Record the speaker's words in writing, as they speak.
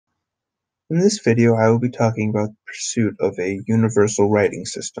In this video, I will be talking about the pursuit of a universal writing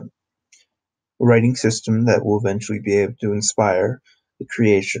system, a writing system that will eventually be able to inspire the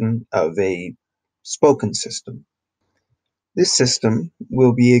creation of a spoken system. This system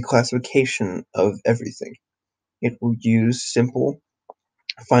will be a classification of everything. It will use simple,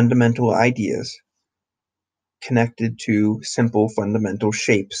 fundamental ideas connected to simple, fundamental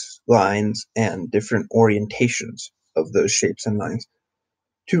shapes, lines, and different orientations of those shapes and lines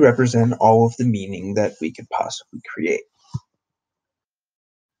to represent all of the meaning that we could possibly create.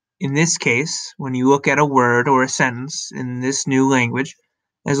 In this case, when you look at a word or a sentence in this new language,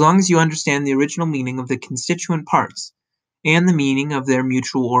 as long as you understand the original meaning of the constituent parts and the meaning of their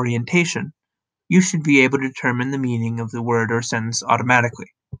mutual orientation, you should be able to determine the meaning of the word or sentence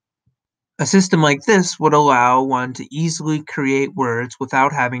automatically. A system like this would allow one to easily create words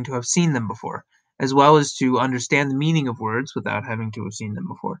without having to have seen them before, as well as to understand the meaning of words without having to have seen them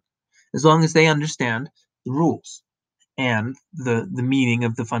before, as long as they understand the rules and the meaning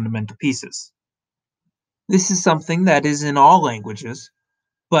of the fundamental pieces. This is something that is in all languages,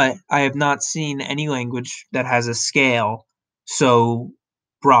 but I have not seen any language that has a scale so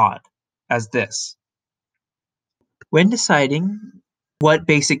broad as this. When deciding what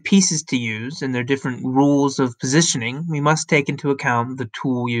basic pieces to use and their different rules of positioning, we must take into account the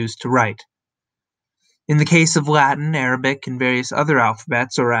tool used to write. In the case of Latin, Arabic, and various other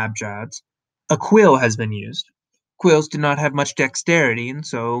alphabets or abjads, a quill has been used. Quills do not have much dexterity, and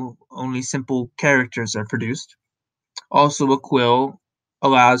so only simple characters are produced. Also, a quill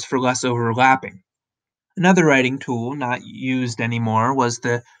allows for less overlapping. Another writing tool not used anymore was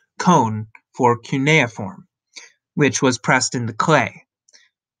the cone for cuneiform, which was pressed into clay.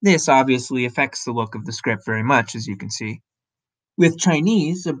 This obviously affects the look of the script very much, as you can see. With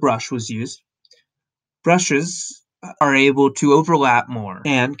Chinese, a brush was used. Brushes are able to overlap more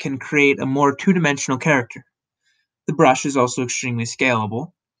and can create a more two-dimensional character. The brush is also extremely scalable,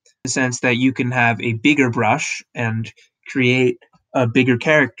 in the sense that you can have a bigger brush and create a bigger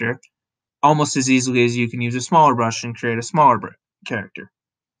character almost as easily as you can use a smaller brush and create a smaller character,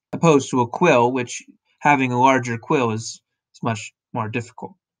 opposed to a quill, which having a larger quill is much more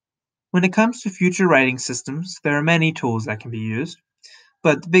difficult. When it comes to future writing systems, there are many tools that can be used,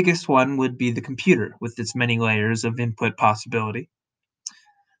 but the biggest one would be the computer with its many layers of input possibility.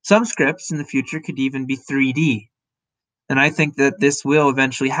 Some scripts in the future could even be 3D, and I think that this will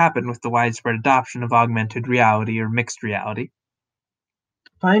eventually happen with the widespread adoption of augmented reality or mixed reality.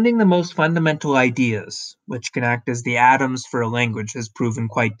 Finding the most fundamental ideas, which can act as the atoms for a language, has proven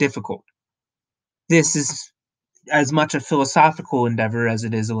quite difficult. This is as much a philosophical endeavor as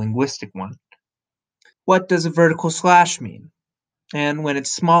it is a linguistic one. What does a vertical slash mean? And when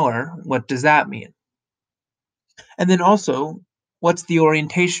it's smaller, what does that mean? And then also, what's the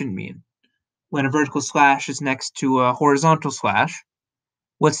orientation mean? When a vertical slash is next to a horizontal slash,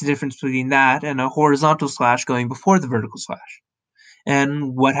 what's the difference between that and a horizontal slash going before the vertical slash?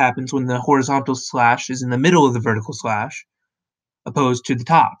 And what happens when the horizontal slash is in the middle of the vertical slash, opposed to the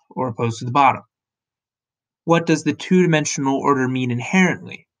top or opposed to the bottom? What does the two-dimensional order mean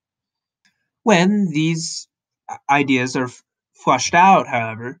inherently? When these ideas are flushed out,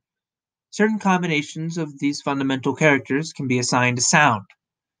 however, certain combinations of these fundamental characters can be assigned a sound,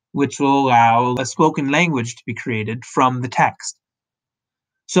 which will allow a spoken language to be created from the text.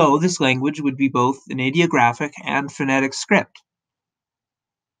 So this language would be both an ideographic and phonetic script.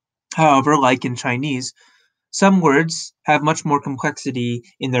 However, like in Chinese, some words have much more complexity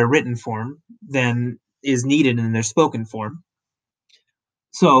in their written form than is needed in their spoken form.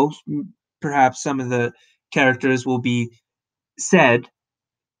 So perhaps some of the characters will be said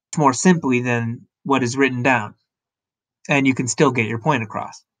more simply than what is written down, and you can still get your point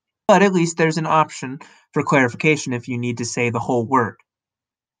across. But at least there's an option for clarification if you need to say the whole word.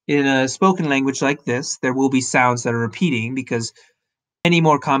 In a spoken language like this, there will be sounds that are repeating because many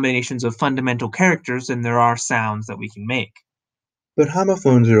more combinations of fundamental characters than there are sounds that we can make. But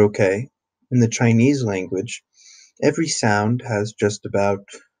homophones are okay. In the Chinese language, every sound has just about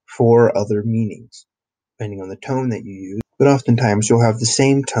 4 other meanings, depending on the tone that you use, but oftentimes you'll have the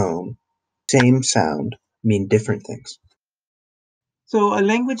same tone, same sound, mean different things. So a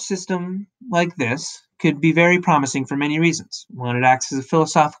language system like this could be very promising for many reasons. One, it acts as a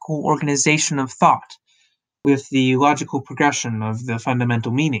philosophical organization of thought with the logical progression of the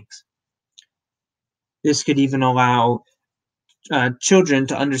fundamental meanings. This could even allow children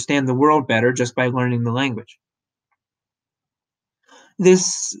to understand the world better just by learning the language.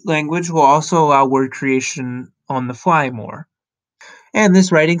 This language will also allow word creation on the fly more, and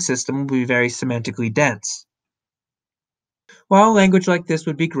this writing system will be very semantically dense. While a language like this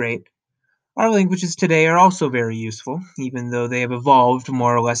would be great, Our languages today are also very useful, even though they have evolved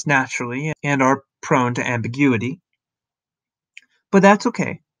more or less naturally and are prone to ambiguity. But that's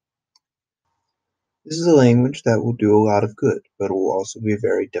okay. This is a language that will do a lot of good, but it will also be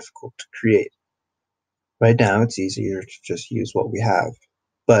very difficult to create. Right now, it's easier to just use what we have,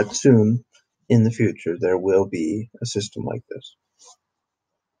 but soon, in the future, there will be a system like this.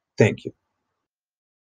 Thank you.